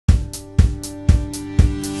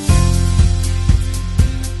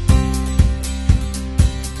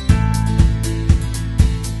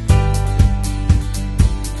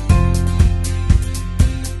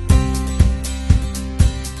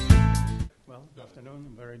Well, good afternoon.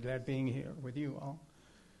 I'm very glad being here with you all.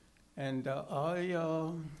 And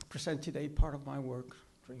I present today part of my work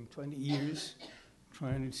during 20 years,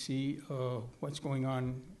 trying to see what's going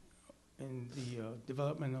on in the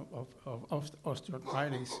development of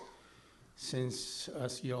osteoarthritis, since,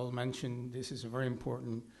 as you all mentioned, this is a very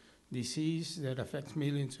important disease that affects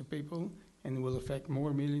millions of people and will affect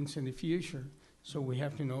more millions in the future. So we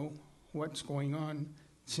have to know what's going on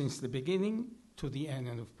since the beginning to the end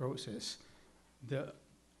of the process. The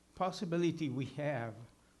possibility we have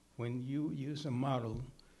when you use a model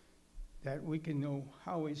that we can know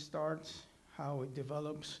how it starts, how it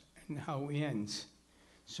develops, and how it ends.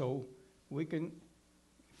 So we can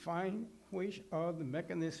find which are the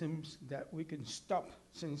mechanisms that we can stop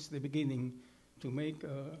since the beginning to make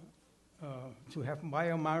to have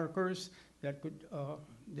biomarkers that could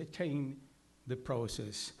detain the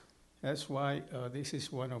process. That's why this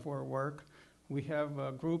is one of our work. We have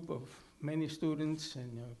a group of many students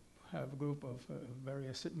and have a group of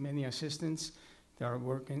many assistants that are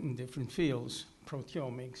working in different fields,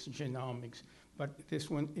 proteomics, genomics, but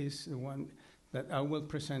this one is the one that I will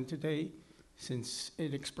present today since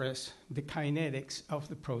it expresses the kinetics of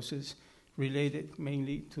the process related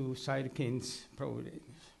mainly to cytokines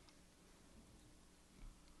proteins.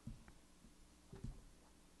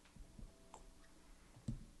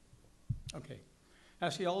 Okay,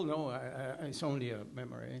 as you all know, it's only a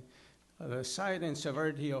memory. The site and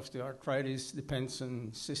severity of the arthritis depends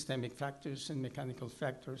on systemic factors and mechanical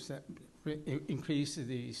factors that increase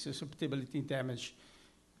the susceptibility, damage,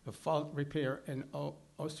 the fault repair, and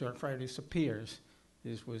osteoarthritis appears.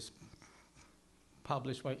 This was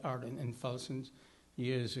published by Arden and Felsen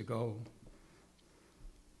years ago.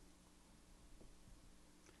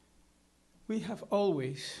 We have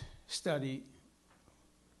always studied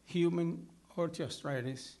human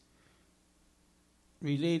osteoarthritis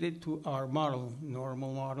related to our model,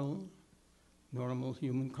 normal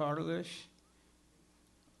human cartilage,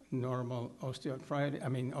 normal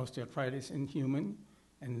osteoarthritis in human,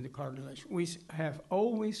 and the cartilage. We have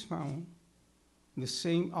always found the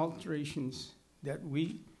same alterations that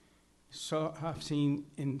we have seen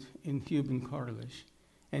in human cartilage.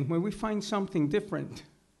 And when we find something different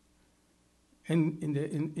in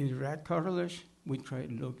the rat cartilage, we try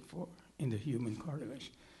to look for in the human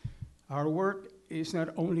cartilage. Our work is not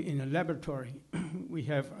only in a laboratory. We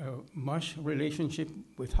have a much relationship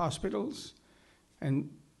with hospitals, and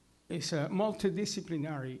it's a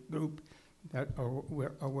multidisciplinary group that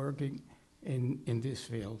are working in this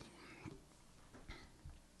field.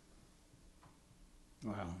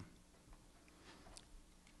 Wow.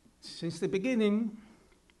 Since the beginning,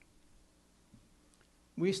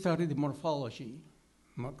 we studied the morphology,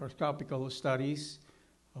 microscopical studies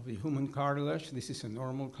of the human cartilage. This is a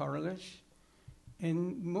normal cartilage.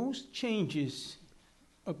 And most changes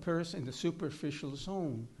occurs in the superficial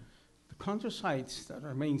zone. The chondrocytes, that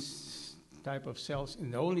are main type of cells,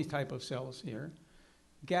 and the only type of cells here,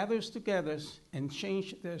 gathers together and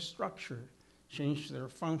change their structure, change their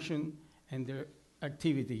function and their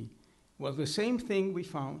activity. Well, the same thing we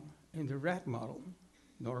found in the rat model.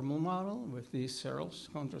 Normal model with these cells,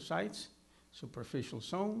 chondrocytes, superficial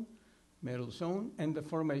zone, middle zone, and the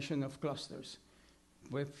formation of clusters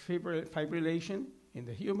with fibrillation in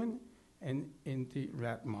the human and in the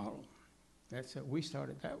rat model. That's it. We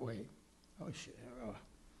started that way. Oh, shit.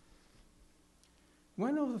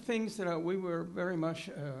 One of the things that we were very much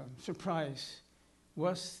surprised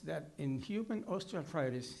was that in human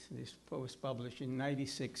osteoarthritis, this was published in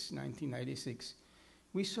 1996,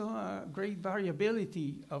 we saw a great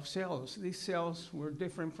variability of cells. These cells were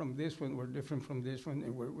different from this one, were different from this one,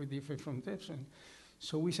 and were different from this one.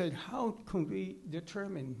 So we said, how can we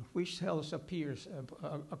determine which cells appears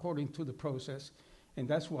according to the process? And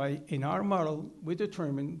that's why in our model, we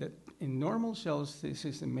determined that in normal cells, this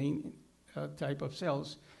is the main type of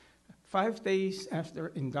cells. 5 days after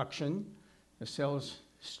induction, the cells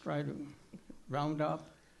try to round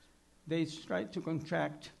up. They try to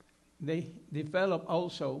contract. They develop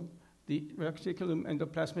also the reticulum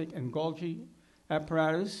endoplasmic and Golgi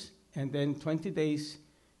apparatus, and then 20 days,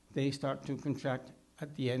 they start to contract.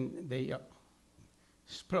 At the end, they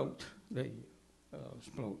explode.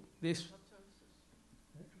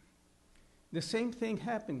 The same thing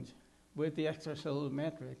happened with the extracellular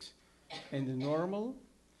matrix. And the normal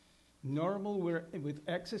with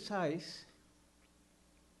exercise,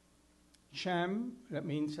 sham, that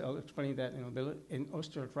means, I'll explain that in a bit, in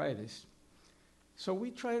osteoarthritis. So we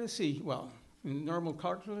try to see, well, in normal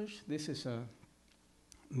cartilage, this is a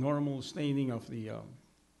normal staining of the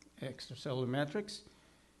extracellular matrix.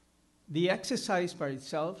 The exercise by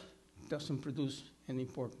itself doesn't produce any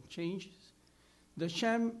important changes. The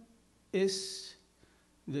sham is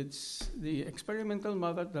the experimental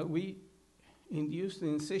method that we induce the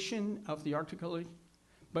incision of the articular,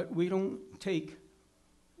 but we don't take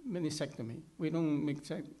menisectomy. We don't we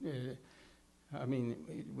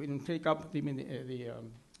don't take up the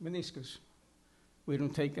meniscus. We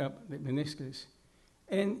don't take up the meniscus.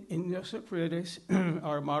 And in osteoarthritis,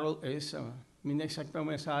 our model is a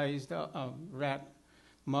menisectomized rat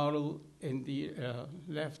model in the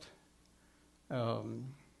left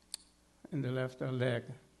leg.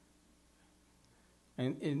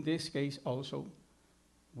 And in this case also,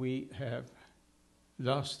 we have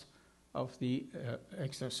loss of the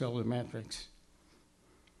extracellular matrix.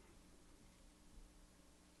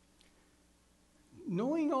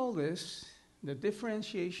 Knowing all this, the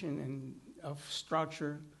differentiation of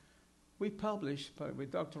structure, we published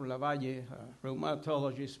with Dr. Lavalle, a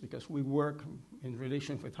rheumatologist, because we work in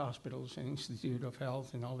relation with hospitals and Institute of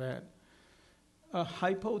Health and all that, a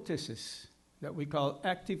hypothesis that we call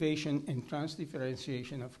activation and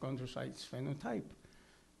transdifferentiation of chondrocytes phenotype.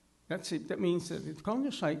 That's it. That means that the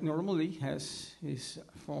chondrocyte normally is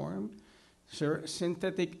formed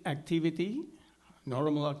synthetic activity,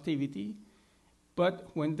 normal activity, but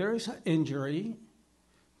when there is an injury,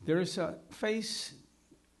 there is a phase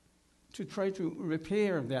to try to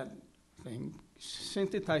repair that thing,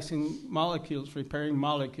 synthesizing molecules, repairing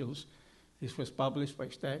molecules. This was published by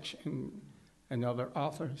Stach and other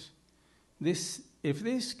authors. If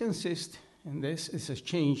this consists, and this is a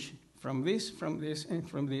change from this, and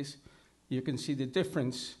from this, you can see the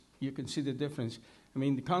difference. You can see the difference. I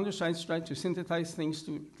mean, the chondrocytes try to synthesize things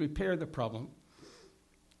to repair the problem.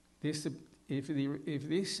 If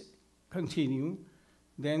this continue,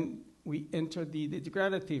 then we enter the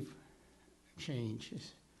degradative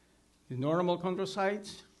changes. The normal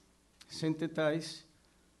chondrocytes synthesize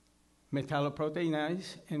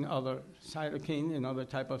metalloproteinize and other cytokine and other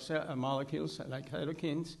type of molecules like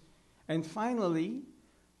cytokines. And finally,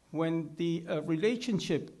 when the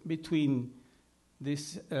relationship between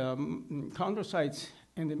these chondrocytes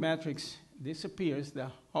and the matrix disappears,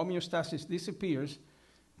 the homeostasis disappears,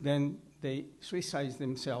 then they suicide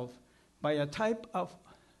themselves by a type of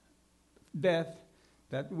death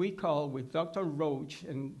that we call, with Dr. Roach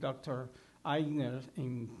and Dr. Eigner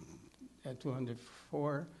in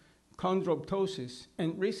 204, chondroptosis.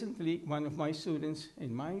 And recently, one of my students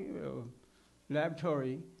in my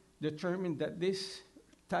laboratory determined that this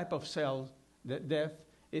type of cell, that death,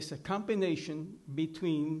 is a combination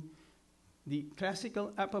between the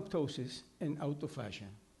classical apoptosis and autophagia.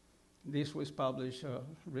 This was published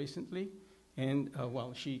recently, and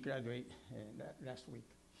she graduated last week.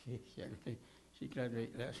 She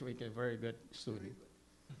graduated last week, a very good student.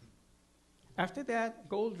 After that,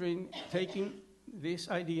 Goldrin, taking this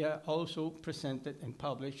idea, also presented and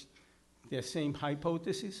published the same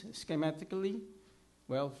hypothesis schematically.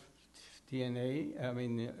 Well, DNA,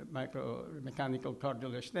 mechanical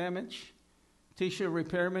cartilage damage, tissue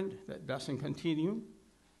repairment that doesn't continue,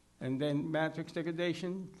 and then matrix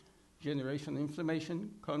degradation, generation inflammation,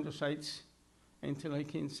 chondrocytes,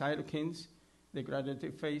 interleukins, cytokines,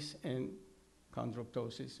 degradative phase, and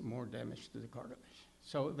chondroptosis, more damage to the cartilage.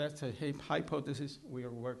 So that's a hypothesis we are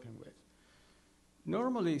working with.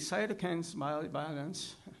 Normally, cytokines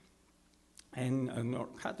balance and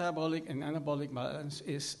catabolic and anabolic balance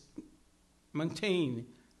is maintain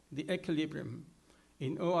the equilibrium.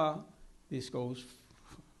 In OA, this goes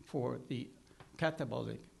for the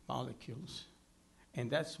catabolic molecules. And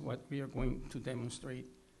that's what we are going to demonstrate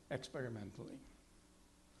experimentally.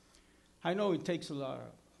 I know it takes a lot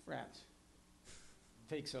of rats.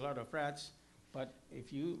 It takes a lot of rats, but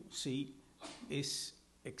if you see, it's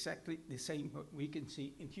exactly the same what we can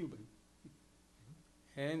see in human.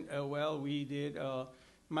 And we did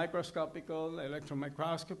microscopical electron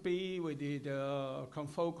microscopy, we did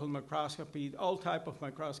confocal microscopy, all type of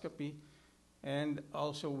microscopy, and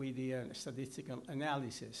also we did statistical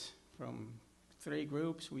analysis from 3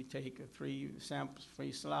 groups. We take 3 samples,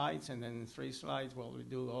 3 slides, and then 3 slides, we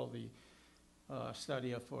do all the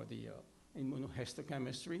study for the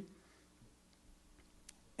immunohistochemistry.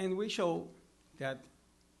 And we show that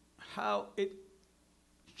how it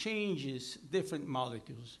changes different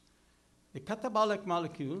molecules. The catabolic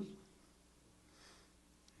molecule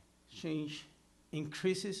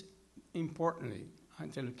increases importantly,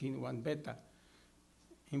 interleukin-1 beta,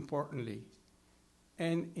 importantly.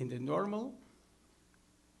 And in the normal,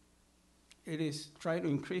 it is trying to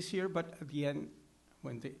increase here, but at the end,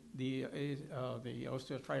 when the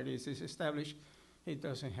osteoarthritis is established, it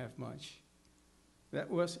doesn't have much. That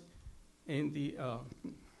was in the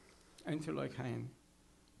interleukin.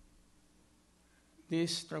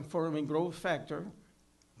 this transforming growth factor,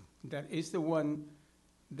 that is the one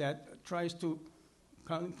that tries to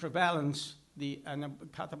counterbalance the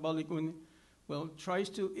catabolic one, well,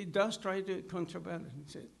 it does try to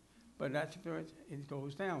counterbalance it, but after it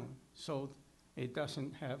goes down. So it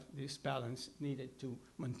doesn't have this balance needed to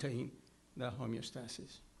maintain the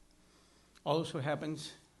homeostasis. Also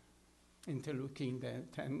happens interleukin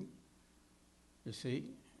 10, you see,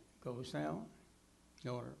 goes down,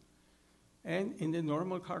 lower. And in the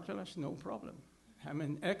normal cartilage, no problem. I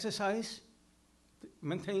mean, exercise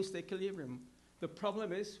maintains the equilibrium. The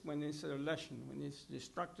problem is when it's a lesion, when it's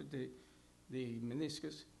destructed the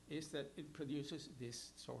meniscus, is that it produces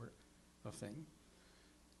this sort of thing.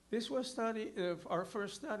 This was our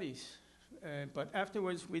first studies, but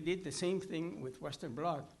afterwards we did the same thing with Western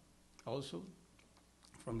blot, also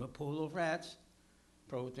from the pool of rats,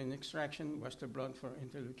 protein extraction, Western blot for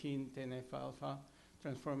interleukin, TNF-α,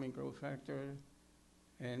 transforming growth factor,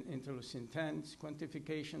 and interleukin 10,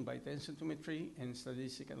 quantification by densitometry, and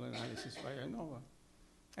statistical analysis by ANOVA.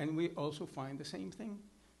 And we also find the same thing.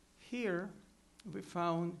 Here, we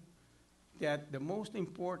found that the most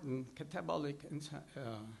important catabolic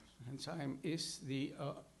enzyme is the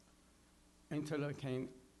interleukin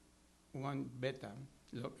 1 beta.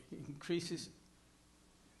 Look, it increases,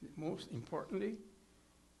 most importantly,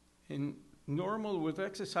 in normal with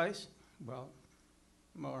exercise, well,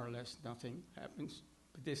 more or less nothing happens,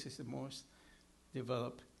 but this is the most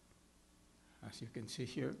developed, as you can see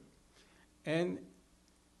here. And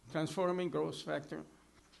transforming growth factor,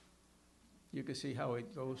 you can see how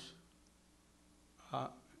it goes,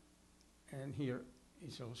 and here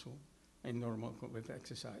is also a normal with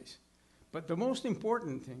exercise. But the most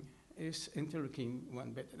important thing is interleukin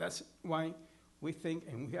 1 beta. That's why we think,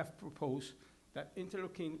 and we have proposed, that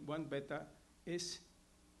interleukin 1 beta is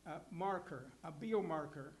a marker, a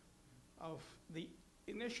biomarker of the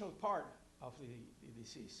initial part of the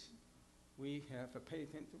disease. We have a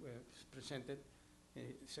patent presented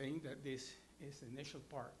saying that this is the initial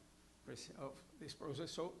part of this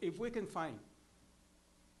process. So if we can find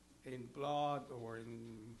in blood or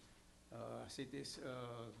in urine,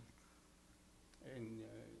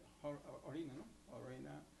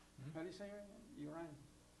 how do you say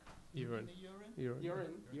urine?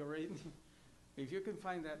 Urine. If you can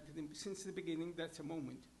find that since the beginning, that's a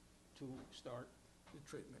moment to start the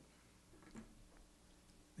treatment.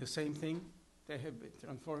 The same thing, they have been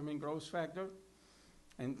transforming growth factor,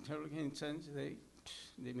 and interleukin sense they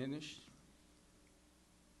diminished.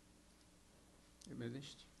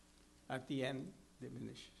 At the end,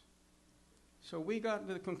 diminished. So we got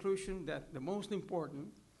to the conclusion that the most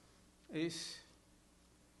important is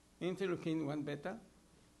interleukin 1 beta,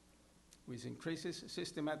 which increases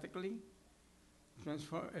systematically.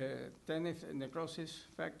 TNF necrosis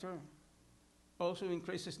factor also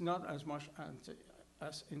increases not as much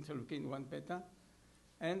as interleukin 1 beta.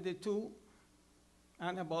 And the two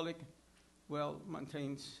anabolic, well,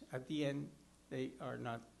 maintains at the end, they are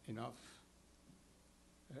not enough.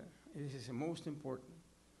 This is the most important.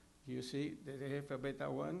 You see the TGF-β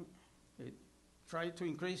 1, it tried to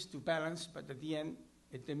increase to balance, but at the end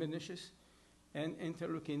it diminishes. And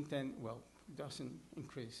interleukin 10, well, doesn't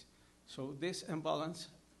increase. So this imbalance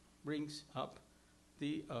brings up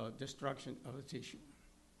the destruction of the tissue.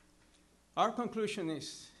 Our conclusion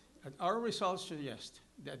is that our results suggest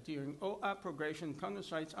that during OA progression,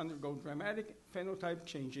 chondrocytes undergo dramatic phenotype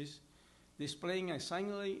changes, displaying a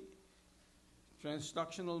signally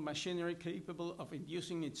transductional machinery capable of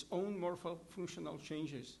inducing its own morphofunctional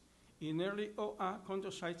changes. In early OA,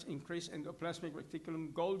 chondrocytes increase endoplasmic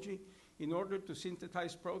reticulum Golgi in order to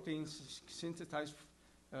synthesize proteins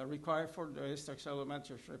required for the extracellular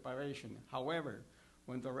matrix reparation. However,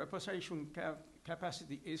 when the reposition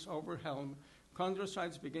capacity is overwhelmed,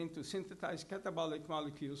 chondrocytes begin to synthesize catabolic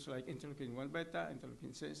molecules like interleukin 1 beta,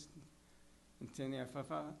 interleukin 6, and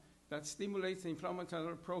TNF-α that stimulates the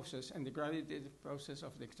inflammatory process and the degradative process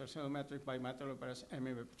of the extracellular matrix by metalloproteinase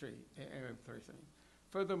MM33.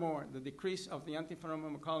 Furthermore, the decrease of the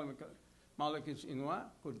anti-pharmacological molecules in OA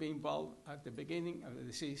could be involved at the beginning of the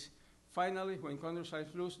disease. Finally, when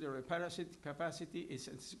chondrocytes lose their reparative capacity, it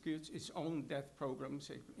executes its own death programs.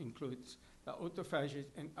 It includes the autophagy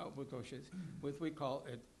and apoptosis, which we call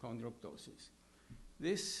it chondroptosis.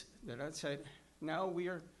 This, that I said, now we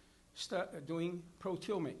are doing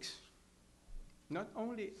proteomics. Not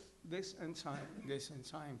only these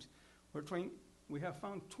enzymes, we have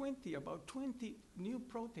found about 20 new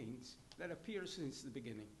proteins that appear since the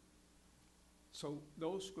beginning. So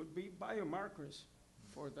those could be biomarkers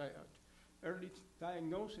for the early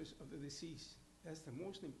diagnosis of the disease. That's the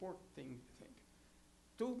most important thing, I think.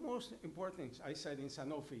 two most important things I said in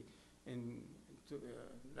Sanofi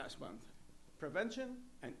last month: prevention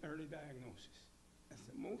and early diagnosis. That's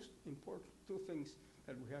the most important two things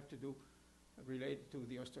that we have to do related to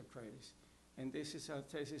the osteoarthritis. And this is a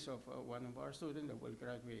thesis of one of our students that will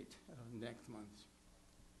graduate next month.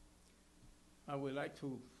 I would like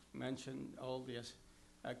to mention all this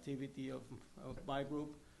activity of my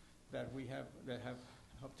group that have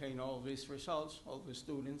obtained all these results, all the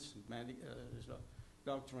students,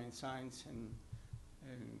 doctor in science and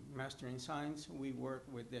master in science. We work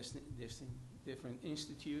with different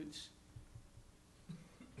institutes.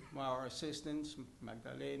 Our assistants,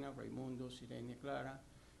 Magdalena, Raimundo, Sirene, Clara,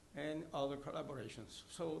 and other collaborations.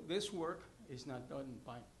 So this work is not done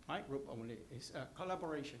by my group only. It's a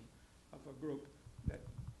collaboration of a group that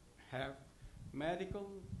have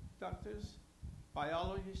medical doctors,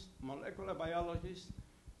 biologists, molecular biologists,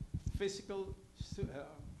 physical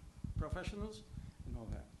professionals, and all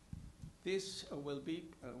that. This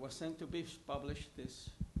was sent to be published, this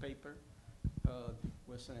paper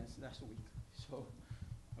was sent last week. So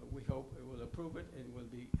we hope it will approve it and will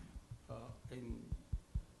be in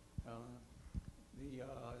the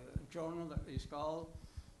journal that is called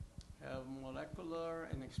Molecular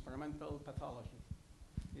and Experimental Pathology.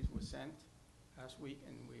 This was sent last week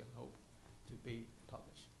and we hope to be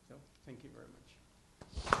published. So thank you very much.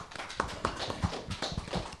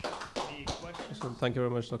 Any questions? Excellent. Thank you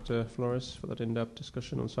very much, Dr. Flores, for that in-depth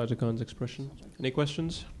discussion on cytokines expression. Any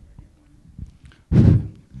questions?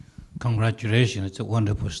 Congratulations, it's a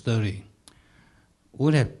wonderful study.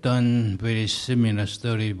 We have done very similar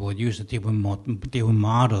study, but use different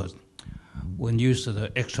models. When use the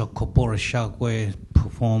extracorporeal shockwave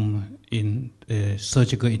performed in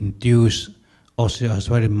surgical induced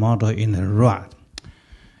osteoarthritis model in a rat.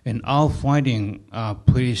 And our findings are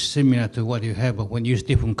pretty similar to what you have, but when you use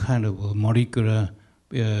different kind of molecular,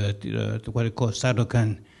 what we call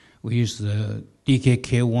cytokine, we use the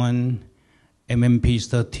DKK1,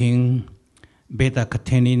 MMP13,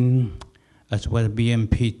 beta-catenin, as well as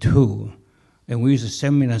BMP2. And we use a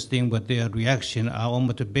similar thing, but their reaction are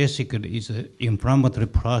almost basically is an inflammatory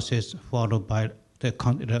process followed by the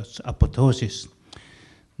apoptosis.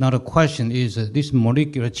 Now the question is, this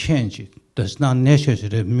molecular change does not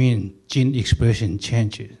necessarily mean gene expression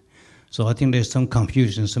changes. So I think there's some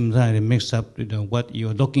confusion. Sometimes it mix up what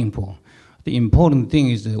you're looking for. The important thing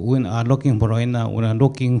is that we are looking for right now, we are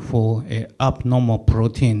looking for an abnormal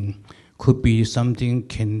protein. Could be something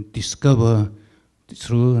can discover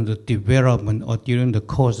through the development or during the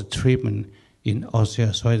course of treatment in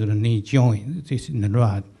osteoarthritis knee joint, this in the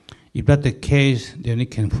rat. If that's the case, then you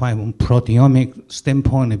can find from proteomic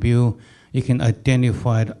standpoint of view, you can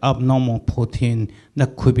identify the abnormal protein.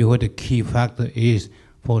 That could be what the key factor is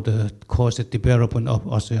for the course of development of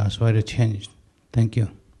osteoarthritis change. Thank you.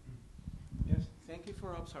 Yes, thank you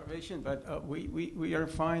for observation, but we are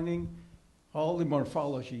finding all the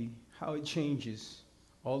morphology, how it changes,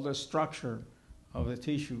 all the structure of the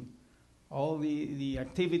tissue, all the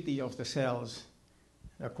activity of the cells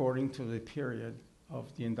according to the period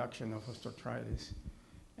of the induction of osteoarthritis.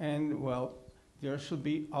 And well, there should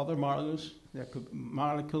be other molecules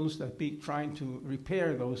that be trying to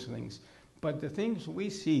repair those things. But the things we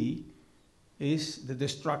see is the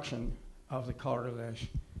destruction of the cartilage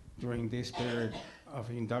during this period of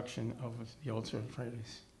induction of the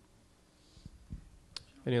osteoarthritis.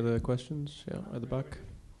 Any other questions? Yeah, at the back.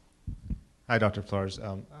 Hi, Dr. Flores.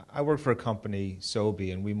 I work for a company,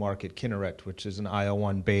 Sobi, and we market Kineret, which is an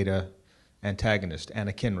IL-1 beta antagonist,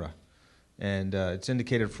 anakinra. And it's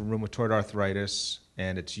indicated for rheumatoid arthritis,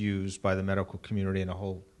 and it's used by the medical community in a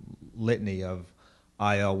whole litany of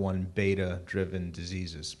IL-1 beta-driven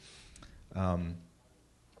diseases. Now,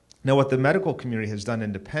 what the medical community has done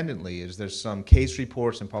independently is there's some case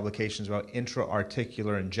reports and publications about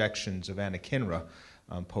intra-articular injections of anakinra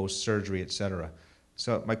post-surgery, et cetera.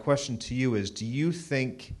 So my question to you is, do you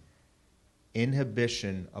think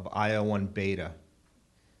inhibition of IL-1 beta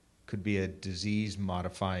could be a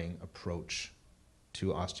disease-modifying approach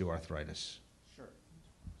to osteoarthritis? Sure.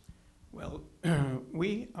 Well,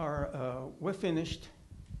 we're finished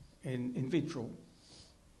in vitro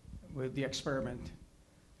with the experiment.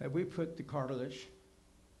 We put the cartilage,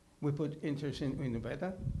 we put interleukin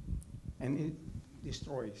beta, and it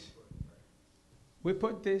destroys. We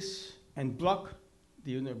put this and block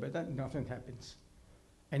the unit beta, nothing happens.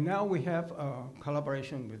 And now we have a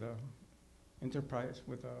collaboration with an enterprise,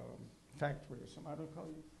 with a factory, or some other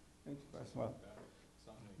enterprise, well,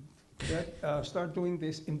 that start doing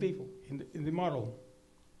this in vivo, in the model.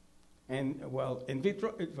 And well, in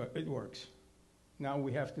vitro, it works. Now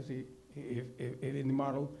we have to see if in the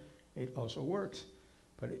model it also works.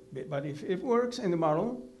 But if it works in the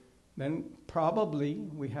model, then probably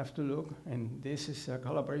we have to look, and this is a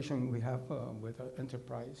collaboration we have with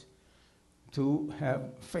Enterprise, to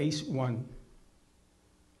have phase 1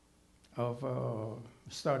 of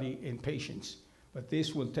study in patients. But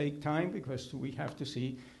this will take time because we have to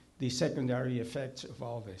see the secondary effects of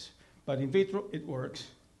all this. But in vitro, it works,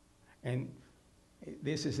 and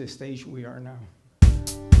this is the stage we are now.